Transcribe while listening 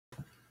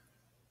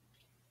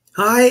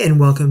Hi, and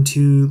welcome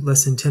to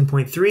lesson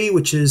 10.3,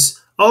 which is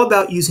all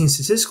about using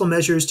statistical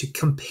measures to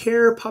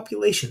compare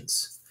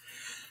populations.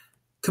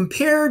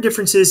 Compare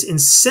differences in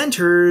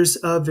centers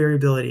of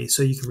variability.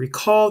 So you can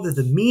recall that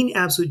the mean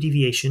absolute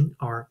deviation,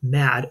 or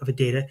MAD, of a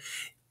data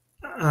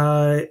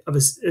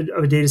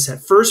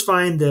set. First,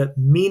 find the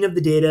mean of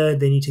the data.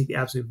 Then you take the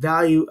absolute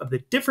value of the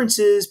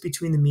differences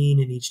between the mean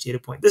and each data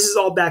point. This is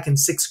all back in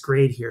 6th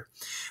grade here.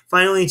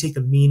 Finally, take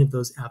the mean of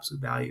those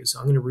absolute values. So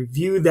I'm going to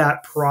review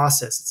that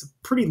process. It's a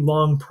pretty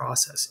long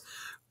process.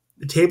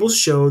 The tables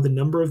show the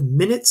number of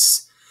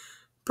minutes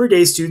per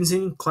day students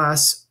in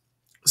class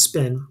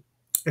spend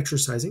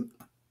exercising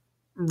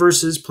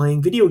versus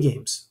playing video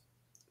games.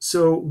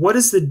 So what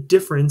is the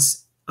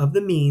difference of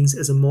the means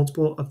as a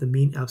multiple of the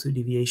mean absolute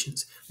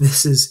deviations?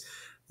 This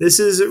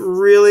is a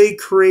really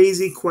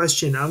crazy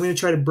question. I'm going to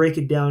try to break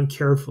it down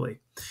carefully.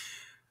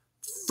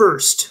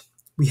 First,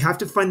 we have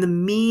to find the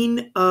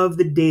mean of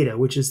the data,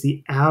 which is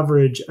the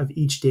average of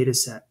each data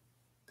set.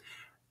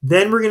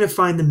 Then we're going to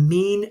find the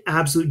mean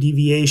absolute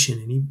deviation.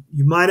 And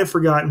you might have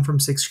forgotten from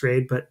 6th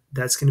grade, but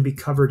that's going to be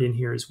covered in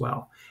here as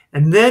well.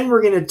 And then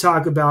we're going to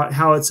talk about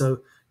how it's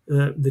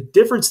the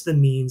difference of the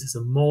means is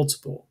a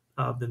multiple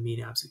of the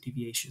mean absolute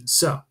deviation.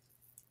 So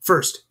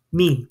first,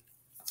 mean.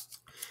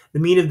 The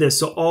mean of this.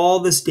 So all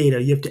this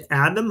data, you have to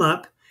add them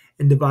up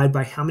and divide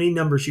by how many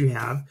numbers you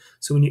have.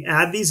 So when you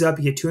add these up,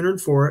 you get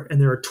 204,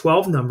 and there are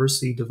 12 numbers.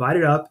 So you divide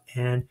it up,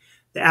 and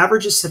the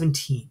average is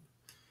 17.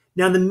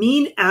 Now, the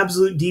mean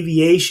absolute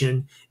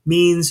deviation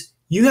means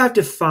you have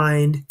to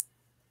find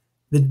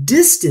the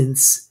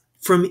distance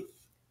from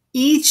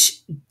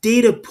each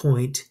data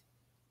point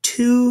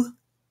to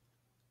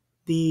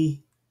the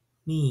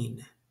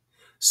mean.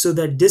 So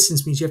that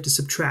distance means you have to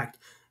subtract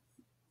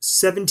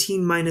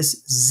 17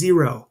 minus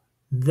 0.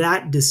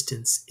 That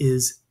distance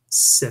is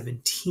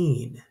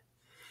 17.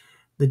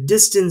 The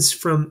distance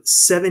from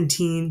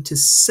 17 to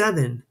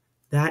 7,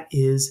 that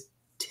is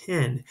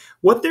 10.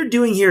 What they're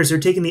doing here is they're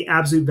taking the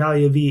absolute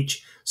value of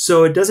each.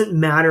 So it doesn't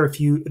matter if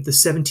the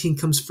 17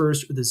 comes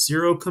first or the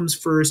 0 comes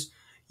first,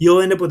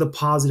 you'll end up with a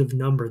positive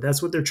number.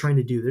 That's what they're trying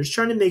to do. They're just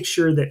trying to make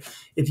sure that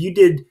if you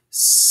did,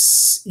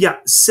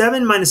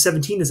 7 minus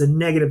 17 is a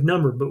negative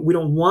number, but we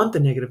don't want the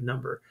negative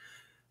number.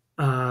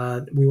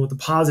 We want the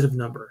positive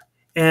number.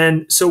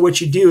 And so what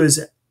you do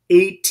is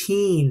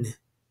 18,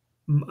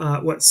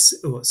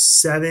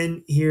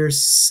 7 here,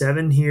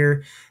 7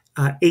 here,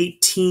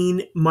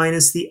 18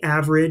 minus the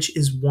average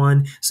is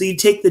 1. So you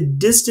take the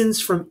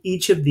distance from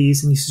each of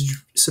these and you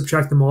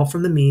subtract them all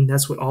from the mean.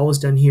 That's what all is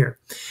done here.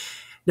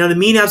 Now, the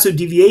mean absolute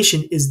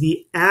deviation is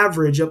the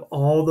average of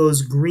all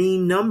those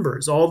green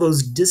numbers, all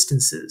those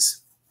distances.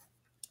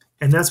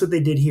 And that's what they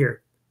did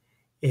here.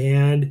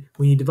 And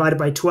when you divide it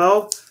by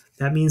 12,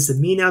 that means the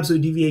mean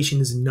absolute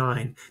deviation is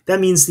 9. That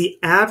means the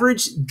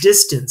average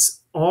distance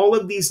all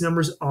of these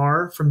numbers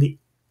are from the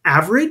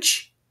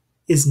average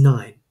is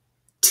 9.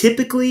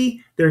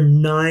 Typically, they're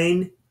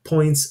 9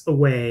 points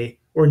away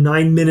or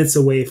 9 minutes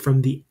away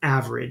from the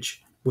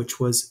average,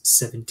 which was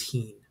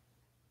 17.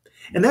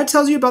 And that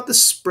tells you about the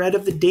spread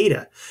of the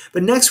data.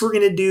 But next, we're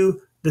going to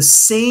do the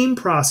same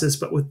process,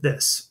 but with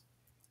this.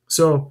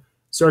 So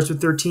starts with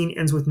 13,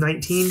 ends with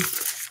 19.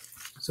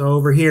 So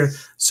over here,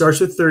 starts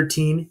with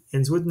 13,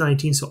 ends with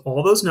 19. So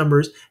all those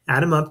numbers,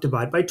 add them up,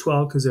 divide by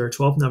 12 because there are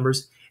 12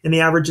 numbers, and the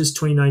average is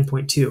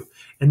 29.2.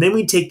 And then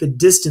we take the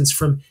distance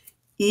from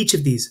each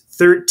of these.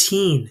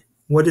 13,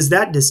 what is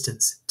that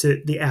distance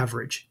to the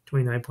average?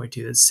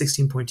 29.2, that's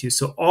 16.2.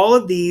 So all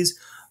of these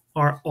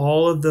are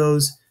all of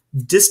those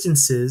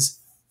distances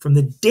from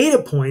the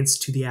data points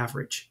to the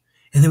average.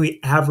 And then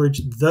we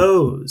average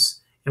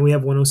those, and we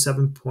have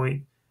 107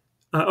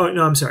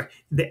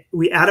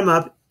 we add them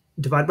up,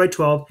 divide by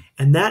 12,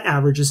 and that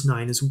average is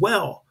 9 as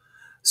well.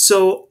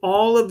 So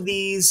all of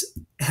these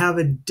have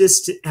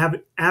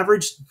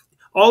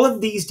all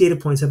of these data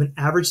points have an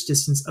average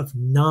distance of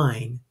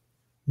 9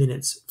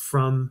 minutes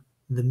from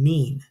the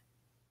mean.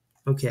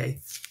 Okay,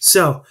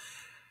 so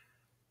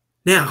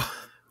now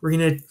we're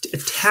going to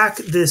attack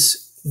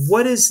this.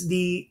 What is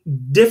the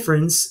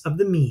difference of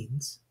the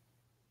means?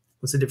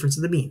 What's the difference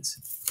of the means?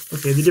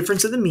 Okay, the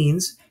difference of the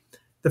means,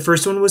 the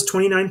first one was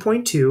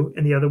 29.2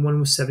 and the other one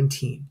was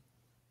 17.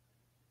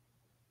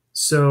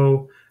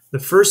 So the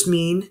first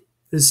mean,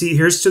 see,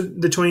 here's to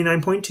the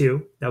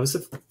 29.2. That was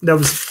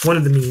one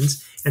of the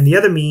means, and the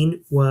other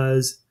mean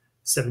was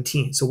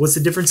 17. So what's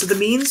the difference of the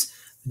means?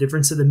 The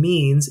difference of the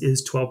means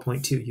is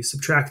 12.2. You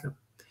subtract them.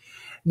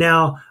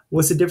 Now,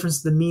 what's the difference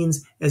of the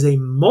means as a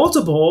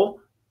multiple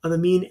of the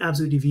mean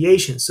absolute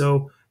deviation?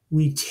 So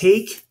we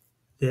take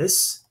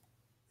this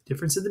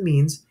difference of the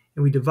means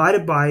and we divide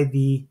it by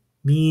the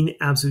mean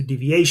absolute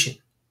deviation,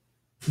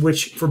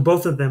 which for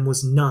both of them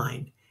was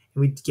 9,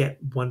 and we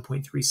get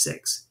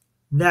 1.36.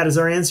 That is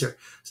our answer.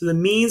 So the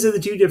means of the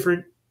two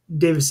different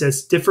data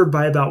sets differ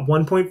by about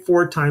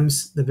 1.4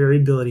 times the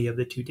variability of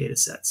the two data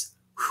sets.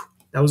 Whew,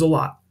 that was a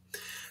lot.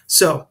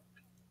 So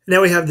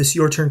now we have this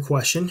your turn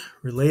question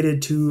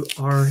related to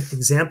our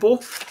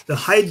example. The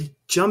high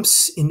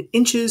jumps in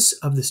inches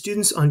of the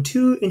students on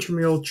 2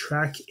 intramural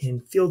track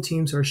and field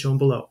teams are shown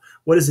below.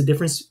 What is the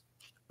difference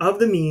of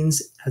the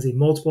means as a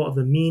multiple of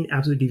the mean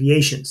absolute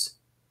deviations?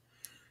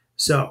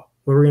 So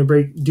what we're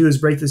going to do is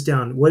break this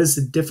down. What is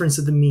the difference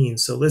of the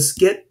means? So let's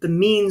get the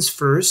means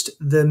first.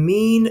 The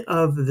mean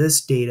of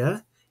this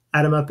data,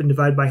 add them up and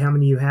divide by how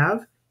many you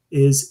have,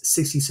 is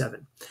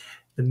 67.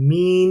 The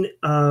mean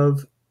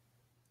of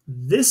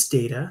this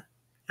data,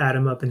 add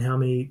them up and how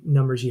many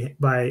numbers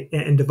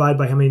and divide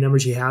by how many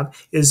numbers you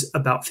have, is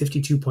about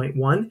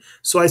 52.1.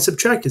 So I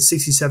subtracted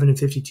 67 and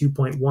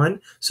 52.1.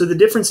 So the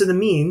difference in the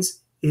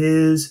means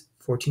is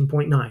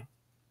 14.9.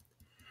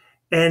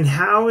 And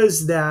how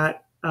is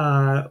that?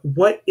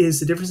 What is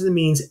the difference in the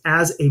means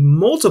as a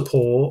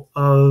multiple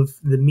of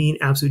the mean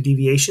absolute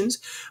deviations?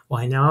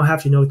 Well, I now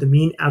have to know what the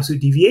mean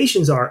absolute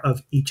deviations are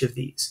of each of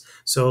these.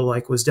 So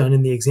like was done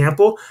in the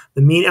example,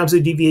 the mean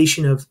absolute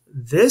deviation of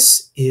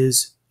this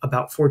is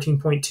about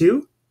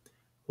 14.2.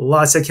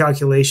 Lots of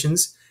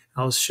calculations.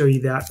 I'll show you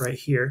that right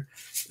here.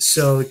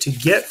 So to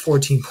get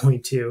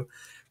 14.2,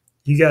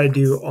 you got to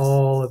do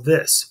all of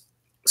this.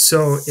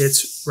 So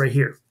it's right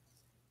here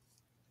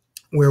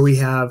where we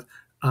have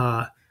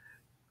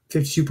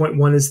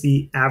 52.1 is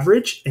the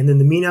average, and then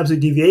the mean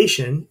absolute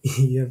deviation,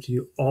 you have to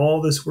do all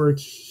this work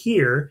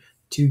here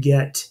to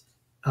get,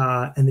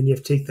 and then you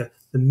have to take the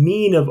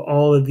mean of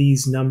all of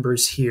these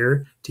numbers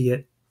here to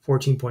get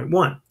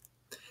 14.1.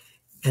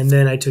 And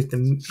then I took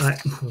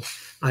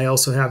I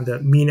also have the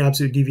mean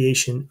absolute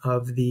deviation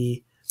of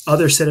the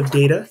other set of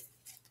data.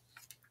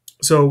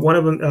 So one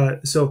of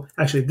them, so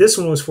actually this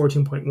one was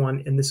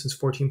 14.1 and this was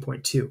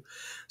 14.2.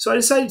 So I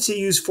decided to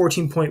use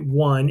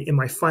 14.1 in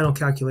my final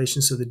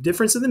calculation. So the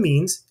difference of the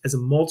means as a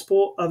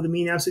multiple of the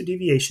mean absolute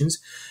deviations,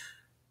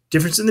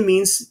 difference in the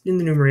means in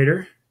the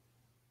numerator,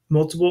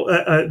 multiple,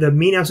 the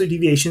mean absolute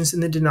deviations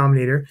in the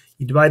denominator.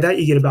 You divide that,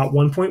 you get about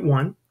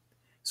 1.1.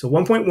 So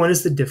 1.1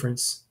 is the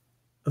difference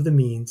of the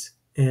means,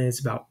 and it's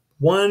about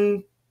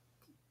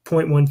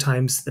 1.1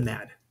 times the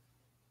MAD.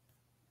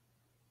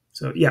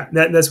 So yeah,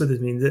 that's what this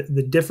means.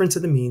 The difference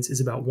of the means is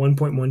about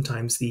 1.1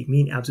 times the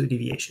mean absolute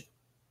deviation.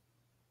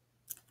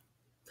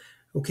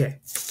 Okay.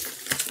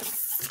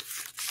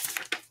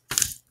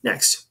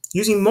 Next,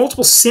 using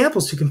multiple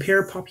samples to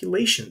compare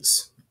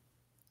populations.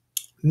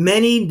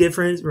 Many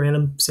different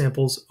random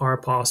samples are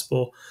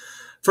possible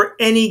for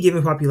any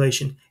given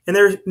population, and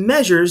their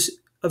measures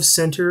of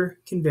center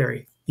can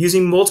vary.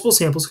 Using multiple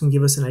samples can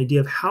give us an idea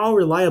of how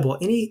reliable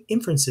any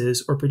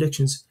inferences or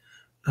predictions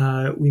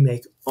we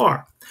make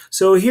are.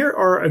 So here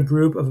are a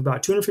group of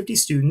about 250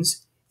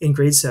 students in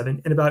grade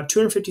 7 and about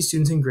 250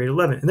 students in grade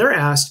 11. And they're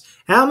asked,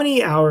 how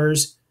many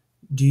hours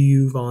do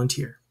you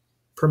volunteer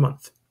per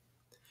month?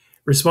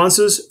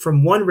 Responses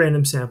from one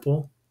random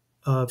sample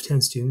of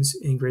 10 students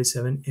in grade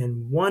 7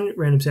 and one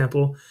random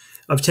sample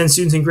of 10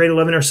 students in grade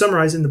 11 are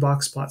summarized in the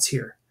box plots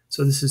here.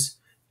 So this is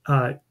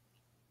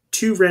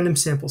two random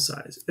samples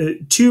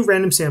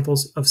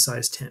of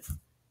size 10.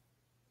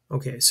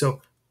 Okay,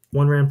 so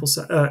one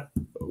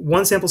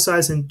sample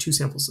size and two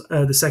samples,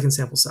 the second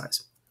sample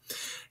size.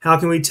 How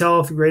can we tell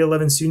if grade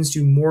 11 students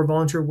do more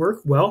volunteer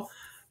work? Well,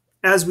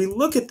 as we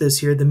look at this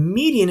here, the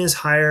median is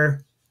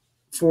higher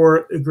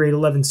for grade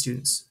 11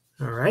 students,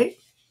 all right?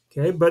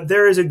 Okay, but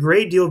there is a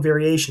great deal of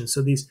variation.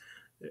 So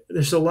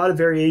there's a lot of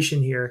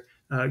variation here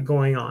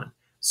going on.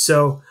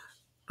 So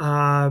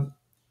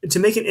to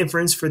make an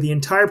inference for the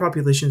entire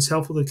population, it's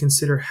helpful to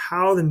consider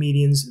how the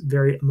medians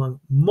vary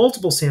among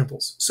multiple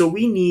samples. So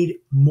we need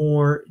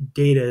more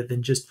data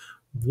than just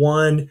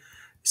one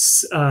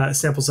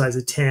sample size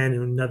of 10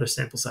 and another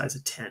sample size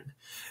of 10.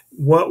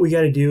 What we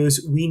got to do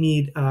is we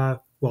need,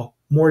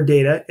 more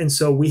data. And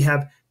so we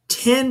have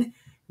 10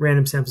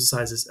 random sample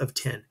sizes of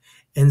 10.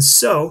 And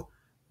so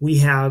we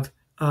have,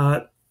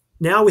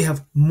 now we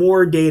have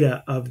more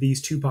data of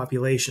these two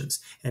populations.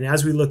 And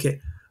as we look at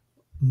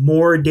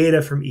more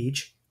data from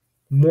each,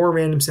 more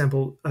random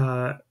samples,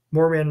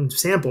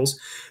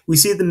 we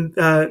see the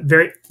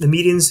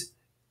medians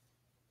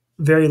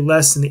vary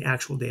less than the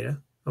actual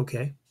data.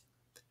 Okay,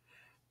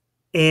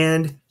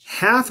 and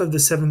half of the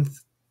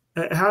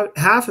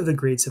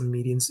grade 7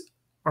 medians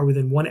are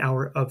within 1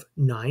 hour of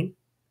 9.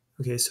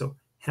 Okay, so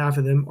half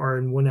of them are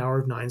in 1 hour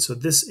of 9. So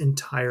this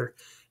entire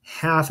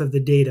half of the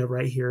data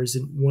right here is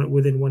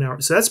within 1 hour.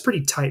 So that's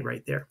pretty tight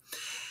right there.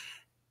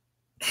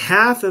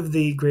 Half of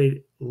the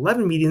grade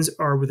 11 medians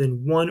are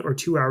within 1 or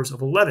 2 hours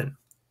of 11.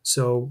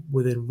 So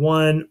within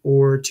 1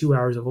 or 2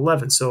 hours of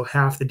 11. So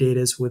half the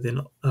data is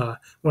within 1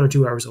 or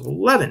 2 hours of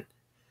 11.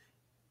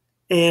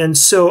 And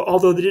so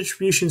although the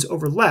distributions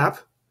overlap,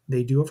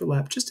 they do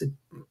overlap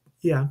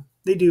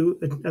they do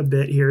a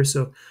bit here.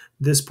 So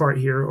this part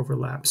here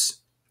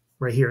overlaps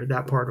right here.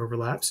 That part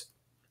overlaps.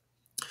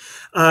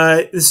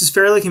 This is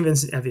fairly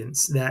convincing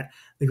evidence that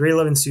the grade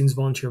 11 students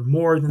volunteer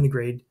more than the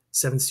grade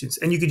 7 students.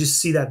 And you can just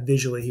see that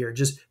visually here.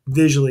 Just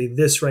visually,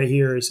 this right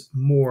here is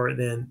more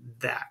than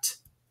that.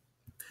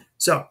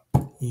 So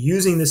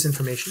using this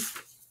information,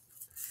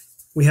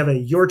 we have a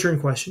your turn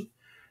question.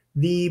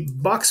 The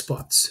box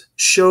plots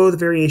show the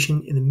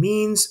variation in the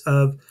means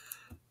of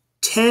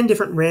 10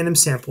 different random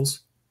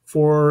samples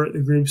for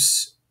the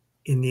groups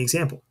in the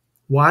example.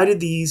 Why did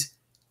these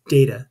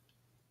data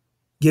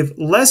give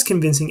less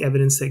convincing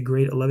evidence that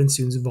grade 11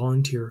 students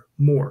volunteer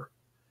more?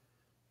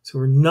 So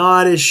we're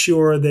not as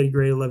sure that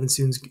grade 11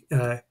 students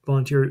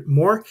volunteer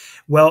more.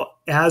 Well,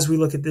 as we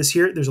look at this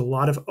here, there's a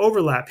lot of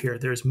overlap here.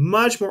 There's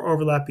much more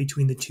overlap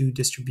between the two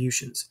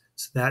distributions.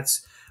 So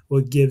that's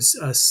what gives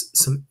us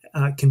some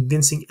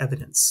convincing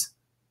evidence.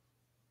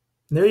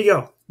 And there you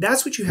go.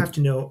 That's what you have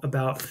to know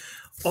about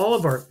all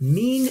of our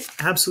mean,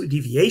 absolute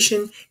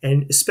deviation,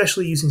 and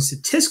especially using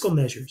statistical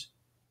measures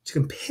to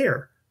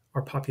compare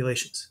our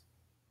populations.